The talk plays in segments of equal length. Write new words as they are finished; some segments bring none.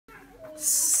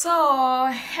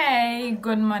So hey,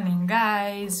 good morning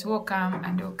guys, welcome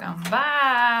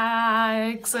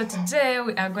back. So today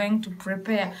we are going to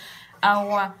prepare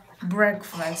our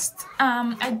breakfast.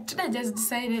 I just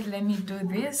decided let me do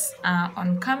this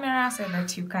on camera so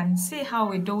that you can see how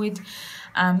we do it.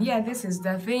 Yeah, this is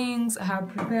the things I have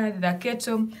prepared: the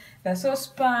kettle, the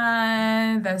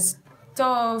saucepan, the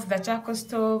stove, the charcoal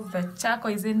stove. The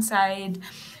charcoal is inside.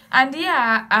 And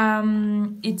yeah,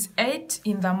 it's 8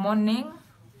 in the morning.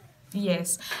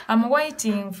 Yes, I'm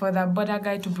waiting for the border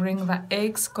guy to bring the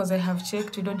eggs because I have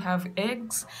checked we don't have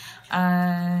eggs,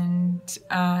 and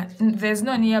there's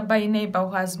no nearby neighbor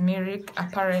who has milk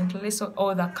apparently. So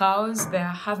all the cows, they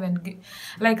haven't,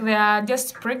 like, they are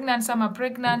just pregnant. Some are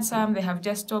pregnant, some they have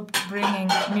just stopped bringing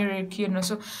milk, you know.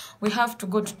 So we have to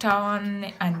go to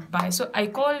town and buy. So I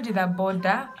called the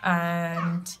border,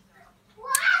 and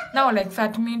now like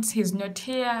that means he's not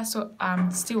here, so I'm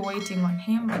still waiting on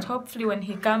him, but hopefully when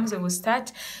he comes we will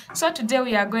start. So today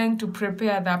we are going to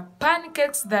prepare the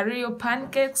pancakes, the real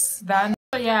pancakes.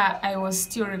 So yeah, I was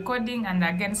still recording, and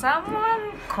again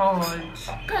someone called.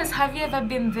 Guys, have you ever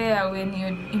been there when you're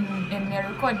in your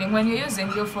recording, when you're using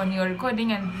your phone, you're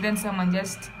recording, and then someone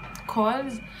just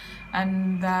calls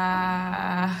and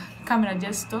the camera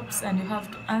just stops and you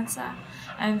have to answer,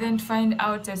 and then find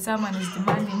out that someone is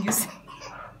demanding you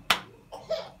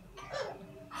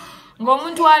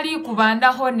Ngomuntu ali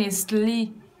kubanda,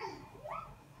 honestly.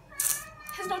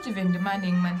 He's not even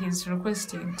demanding, man, he's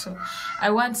requesting. So I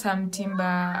want some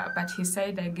timber, but he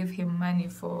said I give him money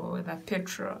for the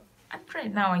petrol. And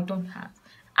right now I don't have.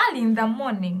 Early in the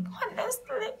morning,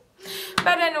 honestly.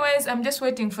 But anyways, I'm just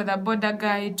waiting for the border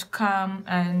guy to come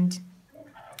and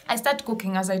I start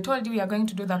cooking. As I told you, we are going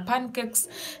to do the pancakes,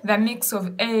 the mix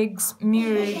of eggs,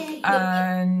 milk,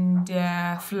 and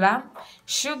flour,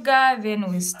 sugar. Then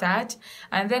we start,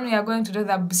 and then we are going to do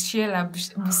the busela.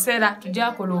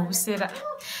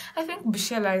 I think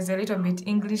busela is a little bit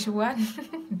English word.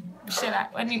 Busela,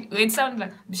 it sounds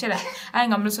like busela.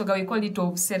 We call it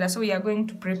busela. So we are going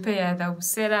to prepare the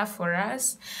busela for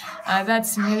us.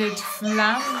 That's milk,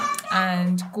 flour,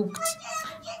 and cooked.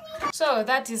 So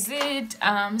that is it.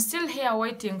 I'm still here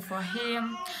waiting for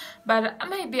him, but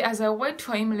maybe as I wait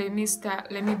for him, let me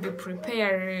be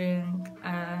preparing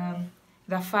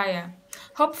the fire.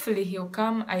 Hopefully he'll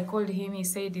come. I called him, he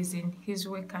said he's in his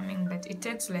way coming, but it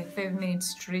takes like 5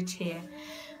 minutes to reach here,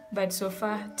 but so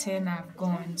far 10 have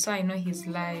gone, so I know he's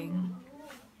lying.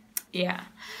 Yeah,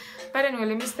 but anyway,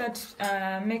 let me start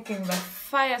making the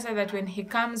fire so that when he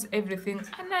comes, everything,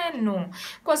 and I know,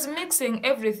 because mixing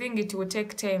everything, it will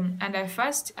take time. And I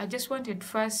just wanted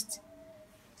first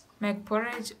make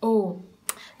porridge. Oh,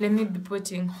 let me be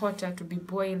putting water to be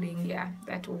boiling. Yeah,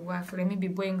 that will work. Let me be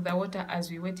boiling the water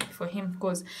as we wait for him,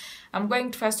 because I'm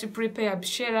going to first to prepare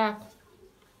bushera.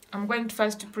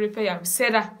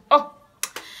 Oh,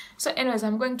 so anyways,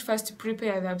 I'm going to first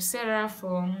prepare the bushera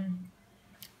for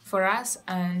us,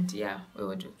 and yeah, we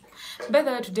will do. By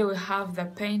the way, today we have the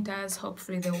painters.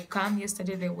 Hopefully they will come.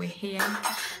 Yesterday they were here,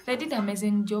 they did an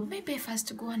amazing job. Maybe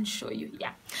first go and show you.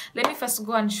 Yeah, let me first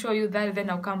go and show you that, then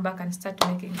I'll come back and start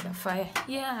making the fire.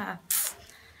 Yeah,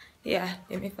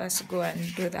 let me first go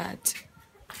and do that.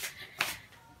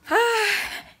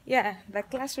 Yeah, the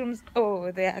classrooms,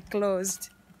 oh, they are closed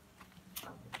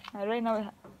right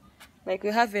now. Like, we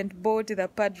haven't bought the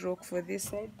padlock for this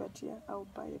side, but yeah, I'll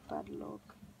buy a padlock.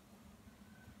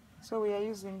 So we are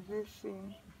using this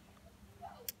thing.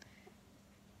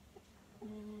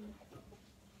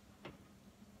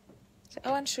 So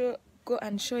I want to go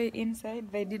and show you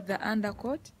inside. They did the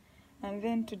undercoat, and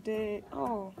then today,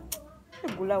 oh,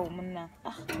 anyway.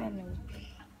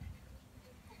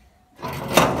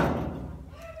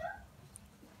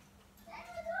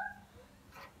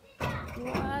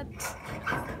 What?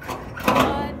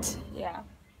 Yeah.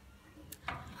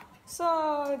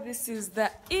 So this is the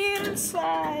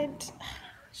inside.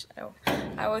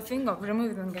 I will think of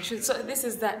removing the shoes. So this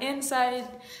is the inside.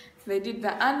 They did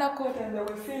the undercoat and they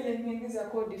were filling in. These are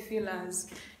called the fillers.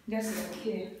 Just like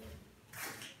here.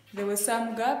 There were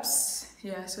some gaps.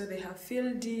 Yeah, so they have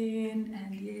filled in.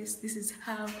 And yes, this is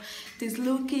how it is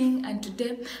looking. And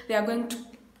today they are going to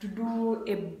do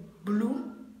a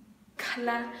blue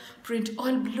color print.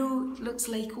 All blue, looks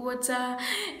like water,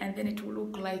 and then it will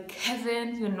look like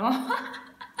heaven, you know.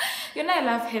 You know, I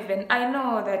love heaven. I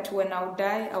know that when I'll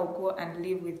die, I'll go and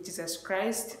live with Jesus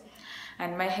Christ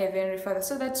and my heavenly Father.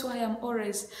 So that's why I'm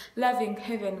always loving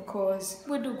heaven, because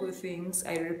we do good things.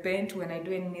 I repent when I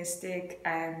do any mistake,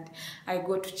 and I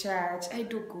go to church. I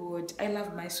do good. I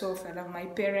love myself. I love my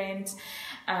parents,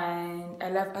 and I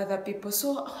love other people.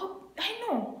 So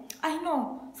I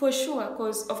know for sure,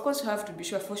 because of course you have to be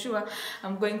sure. For sure,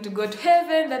 I'm going to go to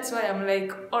heaven. That's why I'm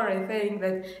like already saying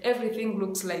that everything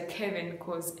looks like heaven,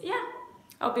 because yeah,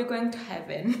 I'll be going to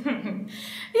heaven.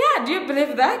 Yeah, do you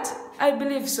believe that? I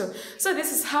believe so. So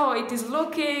this is how it is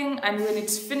looking, and when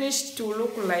it's finished, to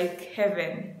look like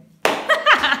heaven.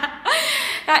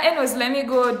 Anyways, let me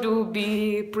go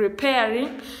be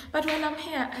preparing. But when I'm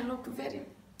here, I look very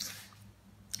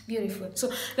beautiful.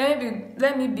 So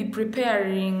let me be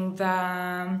preparing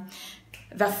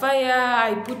the fire.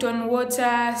 I put on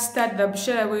water, start the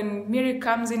bushera. When milk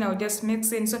comes in, I'll just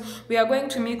mix in. So we are going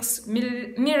to mix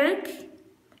milk,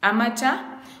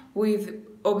 amata,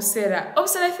 with obsera.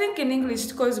 Obsera, I think in English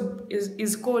is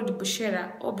called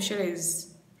bushera, or bushera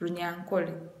is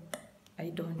runyankole. I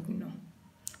don't know,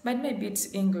 but maybe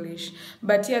it's English.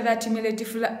 But yeah, that millet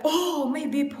flour. Oh,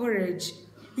 maybe porridge.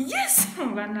 Yes,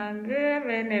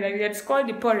 it's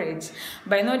called porridge,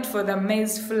 but not for the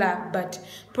maize flour, but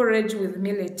porridge with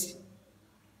millet.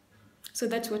 So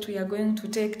that's what we are going to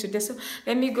take today. So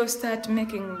let me go start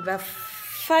making the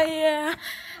fire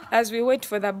as we wait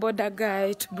for the border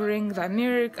guy to bring the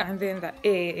milk and then the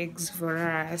eggs for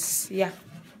us. Yeah,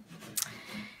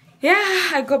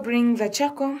 I go bring the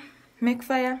charcoal, make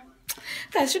fire.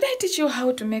 Guys, should I teach you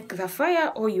how to make the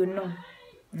fire, or you know?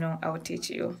 No, I'll teach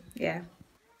you. Yeah.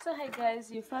 So hi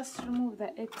guys, you first remove the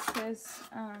excess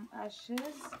ashes.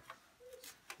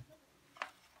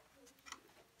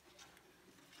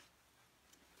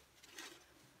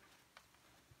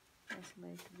 Just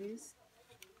like this.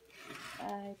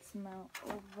 It's now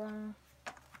over.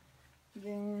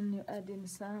 Then you add in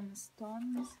some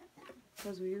stones,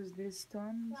 because we use these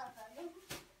stones.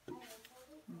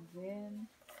 And then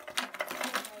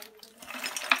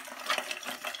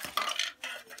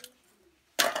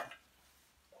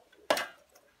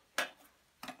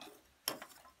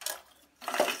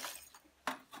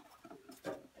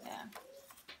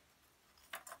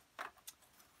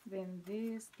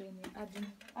this, then you add in.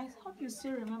 I hope you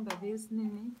still remember this,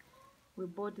 Nini. We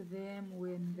bought them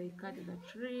when they cut the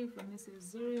tree for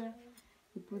Mrs. Zuria.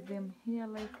 You put them here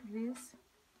like this.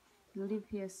 You leave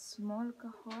here small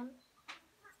hole,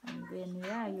 and then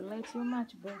yeah, you light your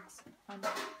matchbox. And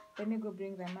let me go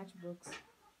bring the matchbox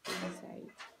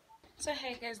inside. So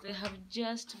hey guys, they have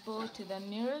just bought the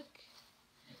milk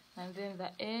and then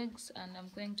the eggs, and I'm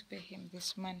going to pay him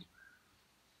this money.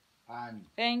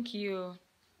 Thank you.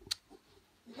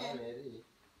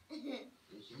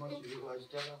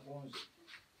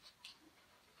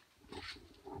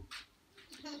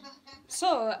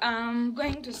 So I'm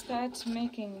going to start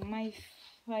making my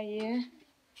fire.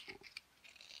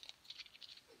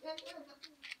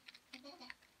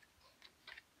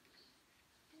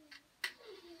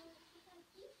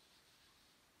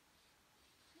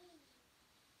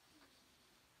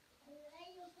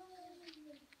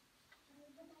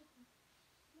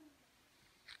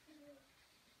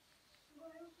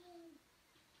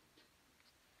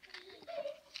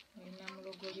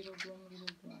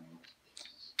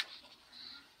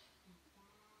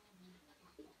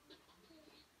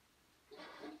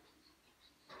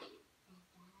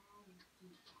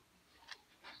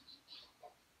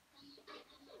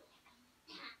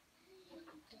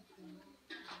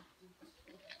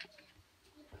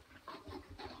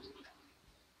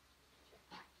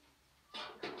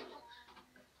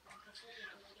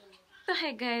 So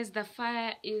hey guys, the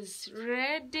fire is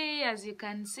ready, as you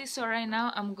can see. So right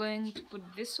now I'm going to put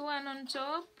this one on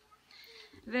top.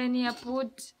 Then I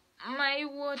put my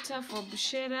water for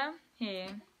bushera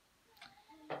here.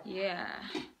 Yeah,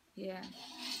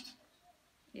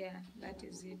 that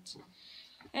is it.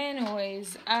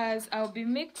 Anyways, as I'll be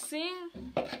mixing,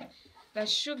 the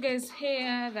sugar is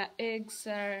here, the eggs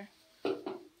are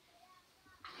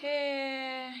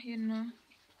here, you know,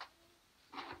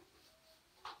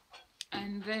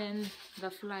 and then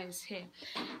the flour is here.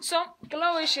 So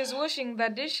Chloe, she's washing the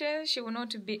dishes. She will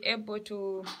not be able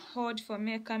to hold for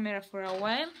me camera for a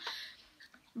while,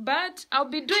 but I'll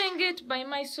be doing it by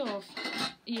myself.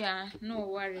 Yeah, no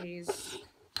worries.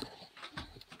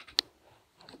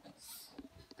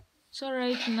 So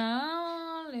right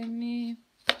now, let me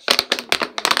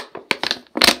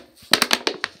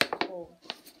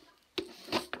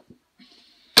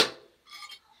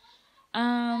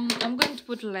I'm going to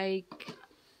put like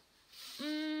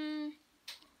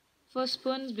 4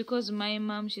 spoons, because my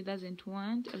mom, she doesn't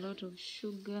want a lot of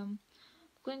sugar. I'm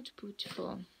going to put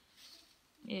 4.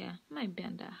 Yeah, maybe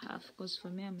under half, because for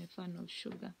me, I'm a fan of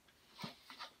sugar.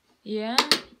 Yeah.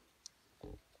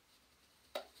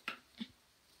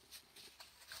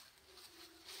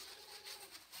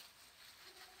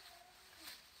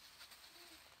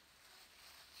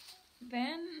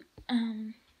 Then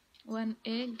 1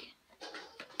 egg.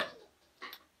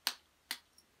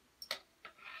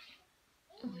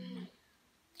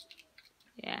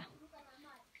 Yeah.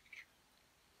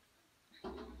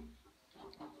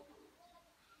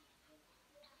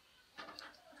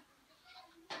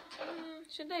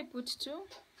 Should I put 2?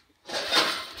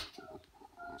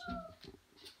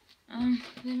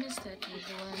 Let me start with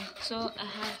 1. So I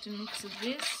have to mix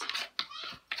this.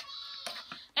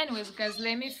 Anyways, guys,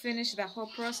 let me finish the whole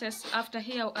process. After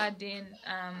here, I'll add in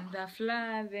the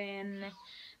flour, then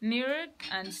milk,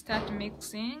 and start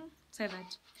mixing so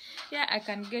that I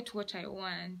can get what I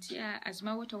want. As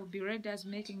my water will be ready as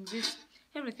making this,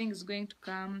 everything is going to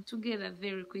come together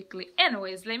very quickly.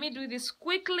 Anyways, let me do this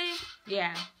quickly.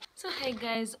 So hey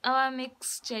guys, our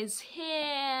mixture is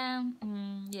here.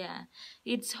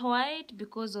 It's white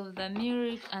because of the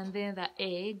milk and then the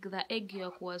egg. The egg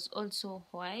yolk was also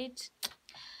white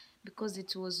because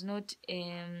it was not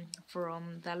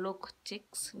from the local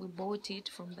ticks. We bought it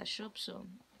from the shop. So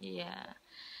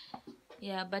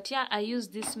but I use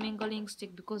this mingling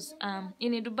stick because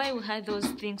in Dubai we had those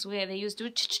things where they used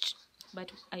to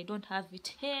but I don't have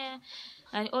it here.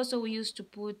 And also we used to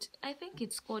put, I think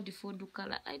it's called food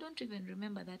color. I don't even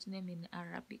remember that name in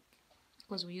Arabic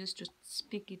because we used to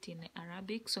speak it in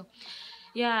Arabic. So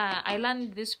I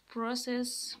learned this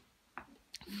process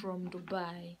from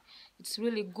Dubai. It's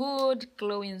really good.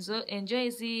 Chloe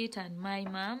enjoys it and my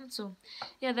mom. So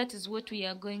that is what we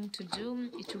are going to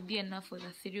do. It will be enough for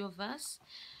the 3 of us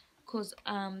because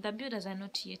the builders are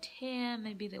not yet here.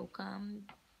 Maybe they'll come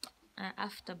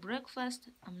after breakfast.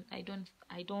 I don't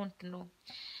know.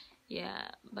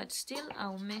 But still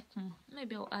I'll make,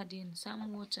 maybe I'll add in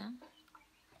some water.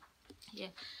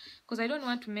 Because I don't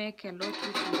want to make a lot,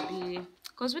 which will be,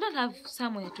 because we don't have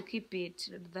somewhere to keep it.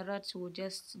 The rats will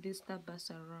just disturb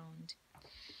us around.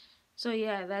 So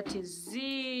that is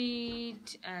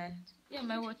it. And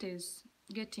my water is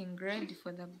getting ready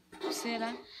for the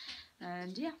sallA.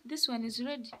 And this one is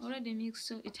already mixed,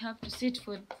 so it have to sit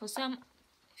for some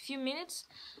few minutes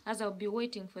as I'll be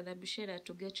waiting for the bushera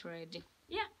to get ready.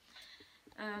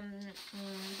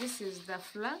 This is the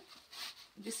flour.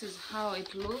 This is how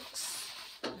it looks.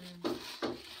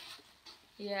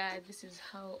 This is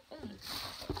how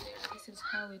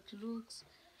it looks.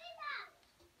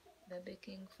 The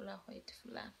baking flour, white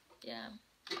flour.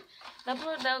 The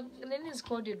product name is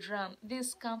called a drum.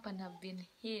 This company have been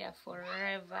here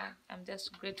forever. I'm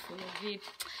just grateful of it.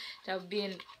 They have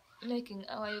been making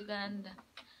our Uganda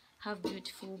have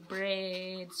beautiful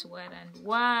breads, what and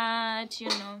what,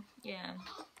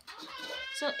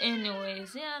 So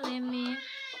anyways, let me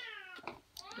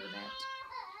do that.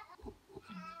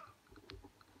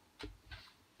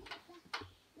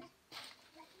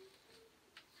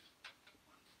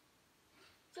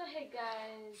 So hey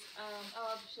guys,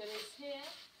 our bushera is here.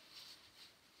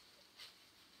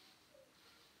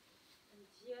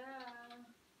 And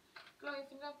Chloe,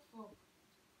 if you like for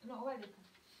no, where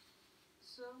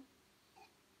so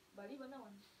baliba na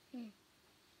one.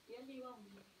 Yandi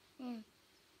wangu.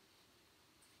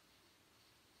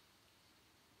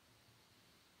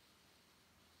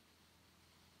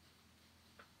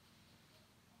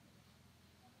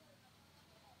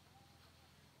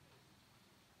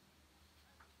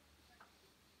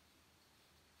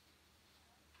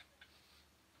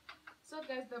 So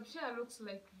guys, the bushera looks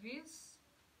like this.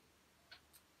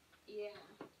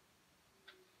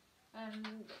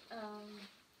 And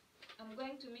I'm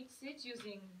going to mix it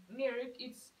using milk.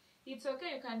 It's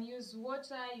okay, you can use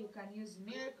water, you can use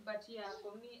milk, but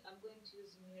for me I'm going to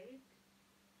use milk.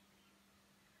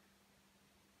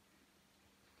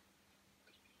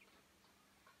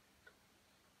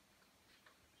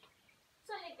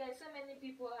 So hey guys, so many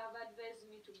people have advised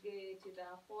me to get the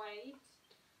white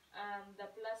the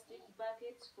plastic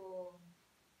buckets for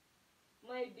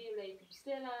maybe like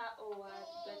sallA or what,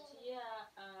 but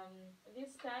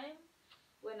this time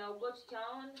when I'll go to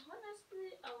town,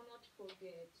 honestly I will not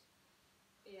forget.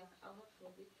 I'll not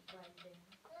forget to buy them.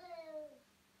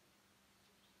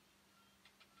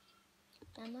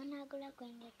 Tamana gula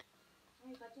kwengeka.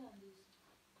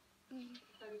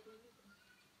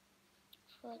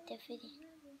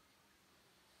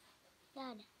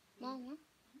 Dada, mama,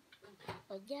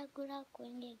 ojja gula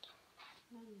kwengeka.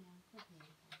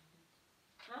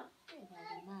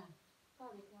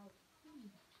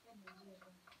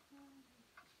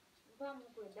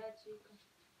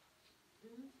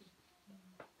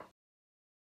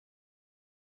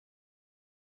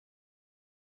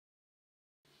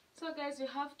 So guys, you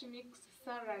have to mix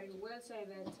thoroughly well so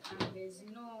that there's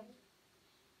no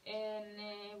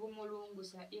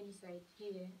bumulungusa inside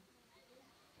here.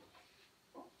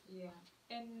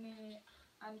 And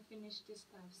unfinished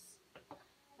stuffs.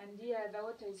 And here the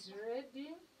water is ready.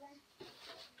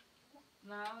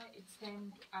 Now it's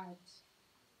time to add.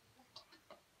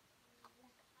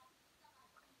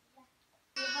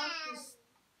 You have to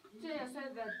stay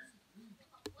aside that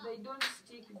they don't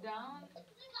stick down.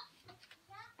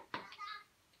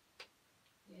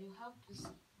 You have to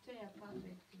stay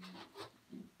perfectly.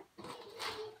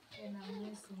 And I'm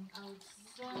messing out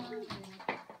something.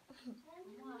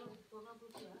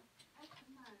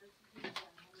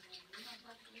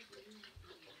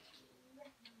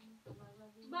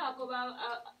 Bako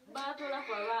batola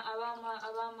kwa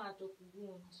abamato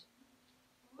kugundi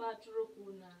batulo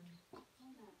kunana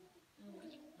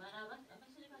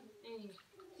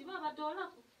tiba batola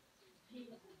ku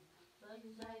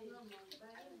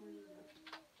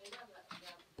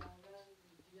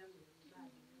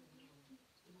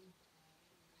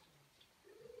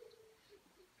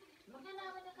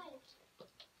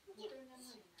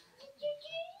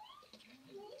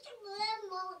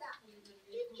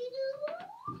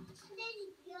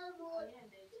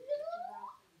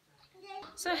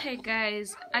So hey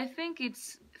guys, I think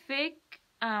it's thick,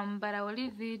 but I will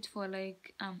leave it for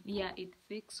like yeah, it's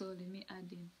thick, so let me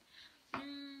add in.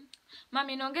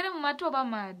 Mami nongere mu matu oba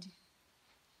madi?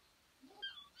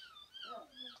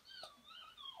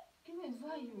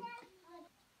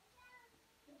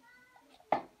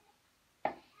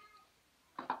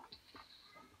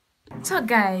 So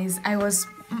guys, I was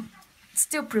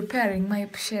still preparing my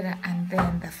pshera and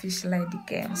then the fish lady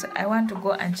came. So I want to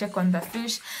go and check on the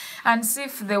fish and see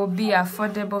if there will be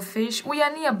affordable fish. We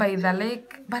are nearby the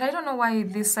lake, but I don't know why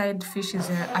this side fish is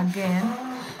again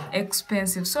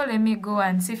expensive. So let me go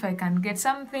and see if I can get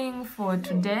something for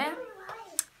today.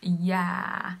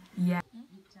 Yeah.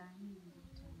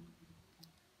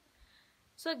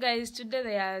 So guys, today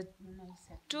they are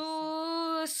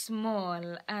too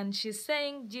small and she's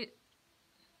saying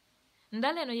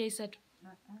ndale no yaisatu.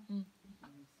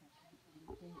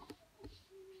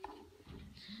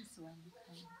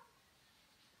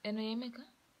 Eno yemeka?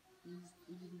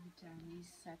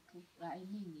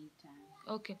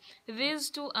 Okay, these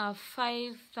two are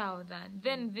 5,000.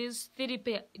 Then these 3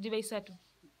 pair jibaisatu.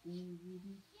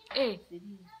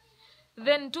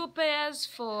 Then 2 pairs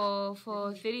for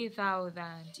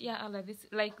 3,000. Yeah, Allah, this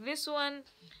like this one,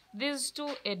 these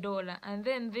two $1, and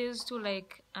then these two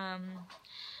like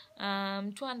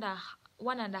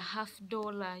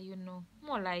 $1.50, you know,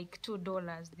 more like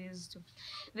 $2. These two,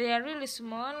 they are really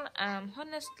small.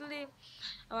 Honestly,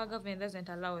 our government doesn't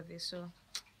allow this, so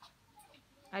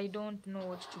I don't know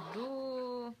what to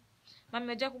do.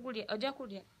 Mami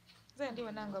ojakulia zendi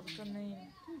wananga butono.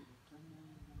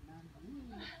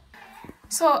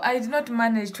 So I did not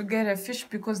manage to get a fish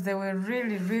because they were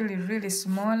really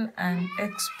small and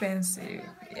expensive.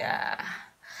 Yeah,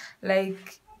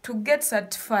 like to get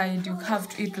certified you have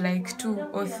to eat like 2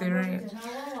 or 3,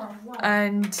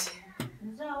 and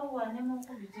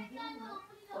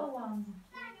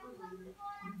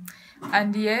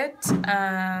yet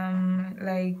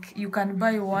like you can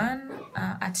buy one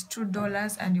at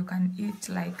 $2 and you can eat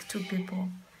like 2 people,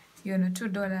 you know,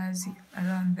 $2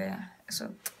 around there.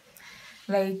 So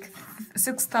like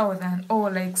 6,000 or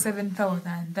like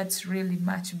 7,000, that's really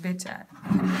much better,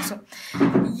 you know. So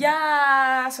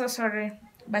yeah, so sorry,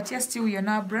 but yes, still we are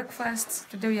now breakfast.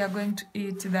 Today we are going to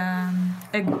eat the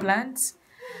eggplants.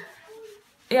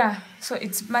 Yeah, so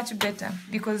it's much better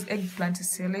because eggplant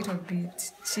is a little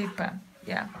bit cheaper.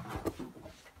 Yeah.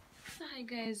 So hi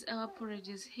guys, our porridge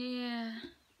is here.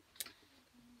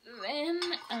 Then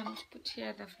to put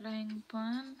here the frying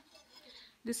pan.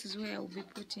 This is where I will be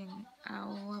putting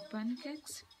our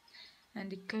pancakes,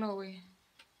 and Chloe,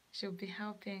 she'll be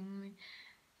helping me.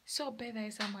 So by the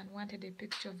way, someone wanted a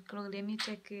picture of Chloe. Let me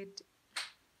take it.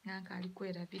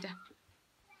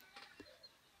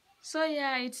 So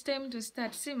yeah, it's time to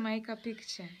start. See my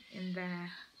picture in the.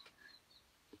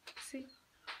 See,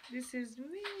 this is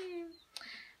me.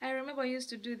 I remember I used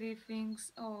to do these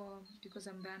things. Oh, because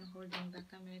I'm done holding the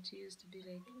camera, it used to be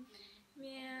like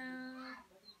meow.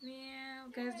 Meow.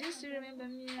 Guys, do you still remember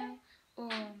meow?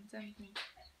 Oh, something.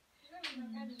 I'm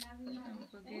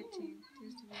forgetting. It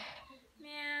used to be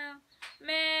meow.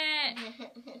 Meh.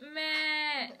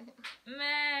 Meh.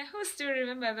 Meh. Who still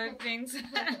remember those things?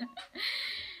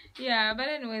 Yeah, but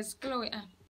anyways, Chloe.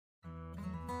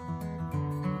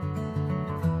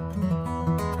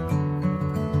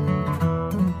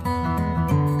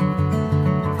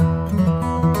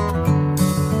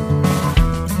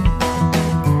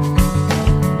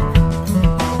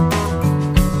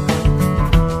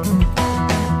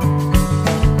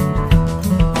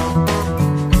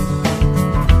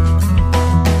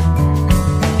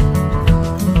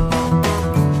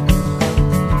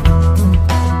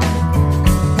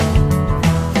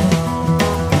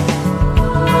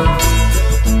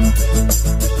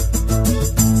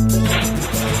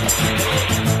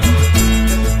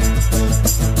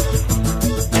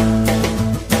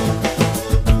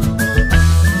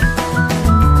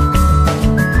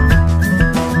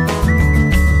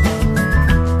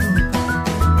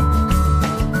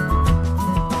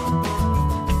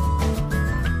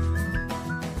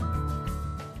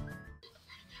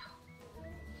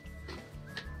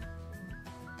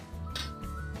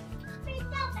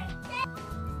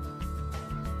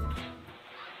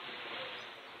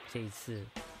 这一次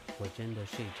我真的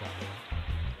睡着了。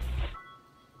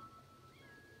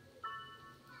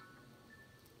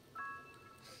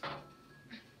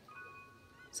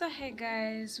So hey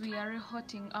guys, we are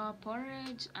hotting our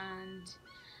porridge, and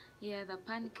yeah, the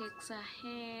pancakes are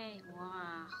here.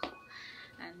 Wow.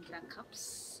 And the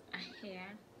cups are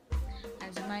here.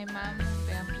 As my mom,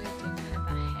 they are plating her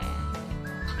hair.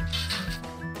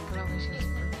 Chloe, she's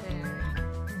preparing.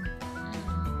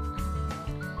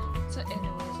 So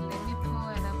anyways, let me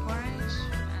pour the porridge,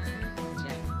 and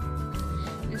yeah,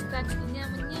 we start nyam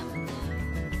nyam nyam.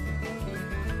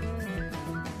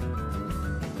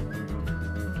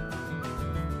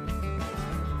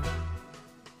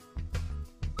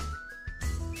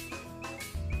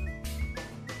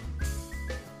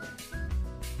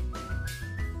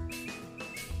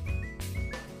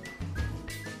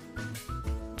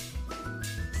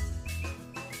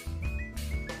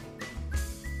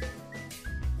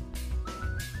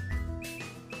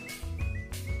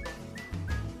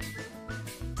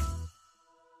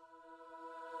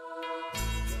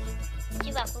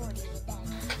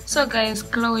 So guys,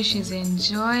 Chloe, she's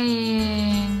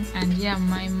enjoying, and yeah,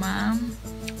 my mom,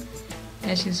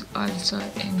 yeah, she's also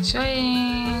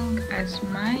enjoying, as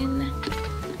mine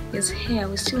is here.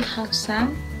 We still have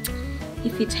some.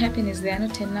 If it happens there are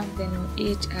not enough, then we'll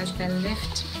eat as the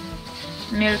left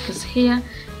milk is here.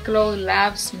 Chloe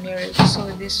loves milk,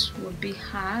 so this will be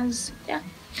hers.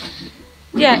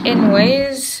 Yeah,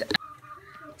 anyways.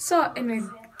 So anyways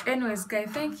guys,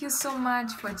 thank you so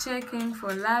much for checking,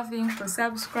 for loving, for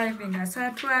subscribing as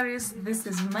a tourist. This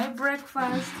is my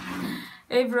breakfast.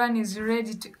 Everyone is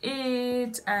ready to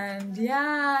eat, and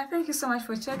yeah, thank you so much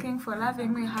for checking, for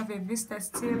loving me. Have a vista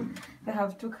still. They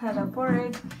have took her the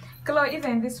porridge. Chloe,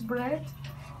 even this bread,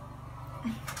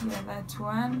 yeah, that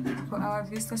one for our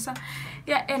vista. So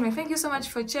yeah, anyway, thank you so much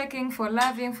for checking, for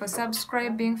loving, for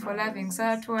subscribing, for loving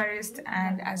sallA Tourist.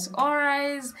 And as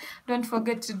always, don't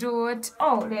forget to do it.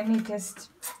 Oh, let me just,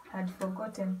 had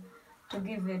forgotten to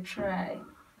give it a try.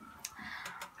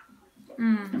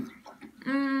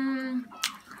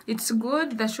 It's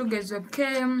good. The sugar is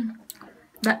okay,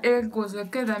 the egg was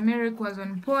okay, the milk was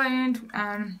on point,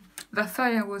 and the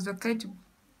fire was okay, to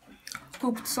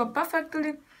cooked so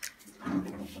perfectly.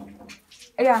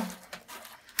 Yeah,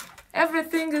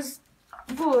 everything is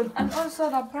good. And also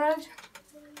the porridge,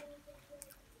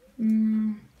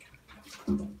 the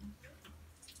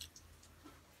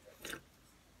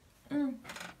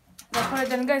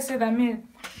porridge, and guys, see the milk.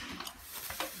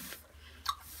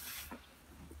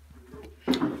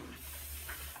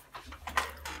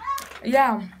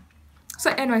 Yeah, so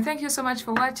anyway, thank you so much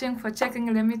for watching, for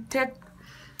checking. Let me take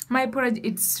my porridge.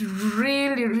 It's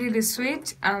really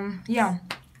sweet. Yeah,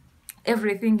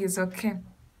 everything is okay.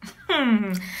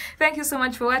 Thank you so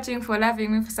much for watching, for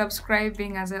loving me, for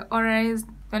subscribing. As always,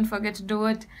 don't forget to do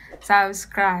it.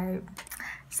 Subscribe.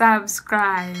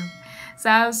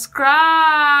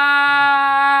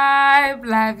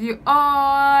 Love you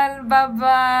all. Bye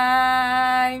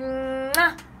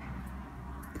bye.